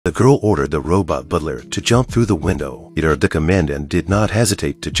The girl ordered the robot butler to jump through the window. He heard the command and did not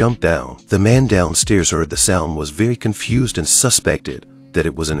hesitate to jump down. The man downstairs heard the sound, was very confused and suspected that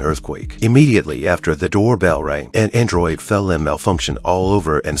it was an earthquake. Immediately after, the doorbell rang. An android fell and malfunctioned all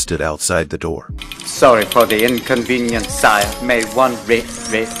over and stood outside the door. Sorry for the inconvenience, sire. May one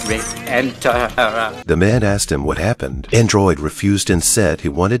enter? The man asked him what happened. Android refused and said he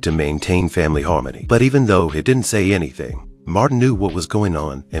wanted to maintain family harmony. But even though he didn't say anything, Martin knew what was going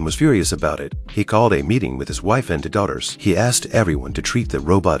on and was furious about it. He called a meeting with his wife and daughters. He asked everyone to treat the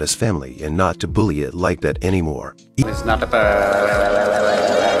robot as family and not to bully it like that anymore. It's not a person.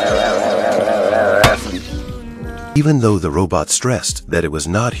 Even though the robot stressed that it was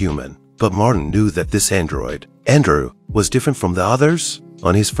not human, but Martin knew that this android, Andrew, was different from the others.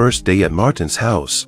 On his first day at Martin's house,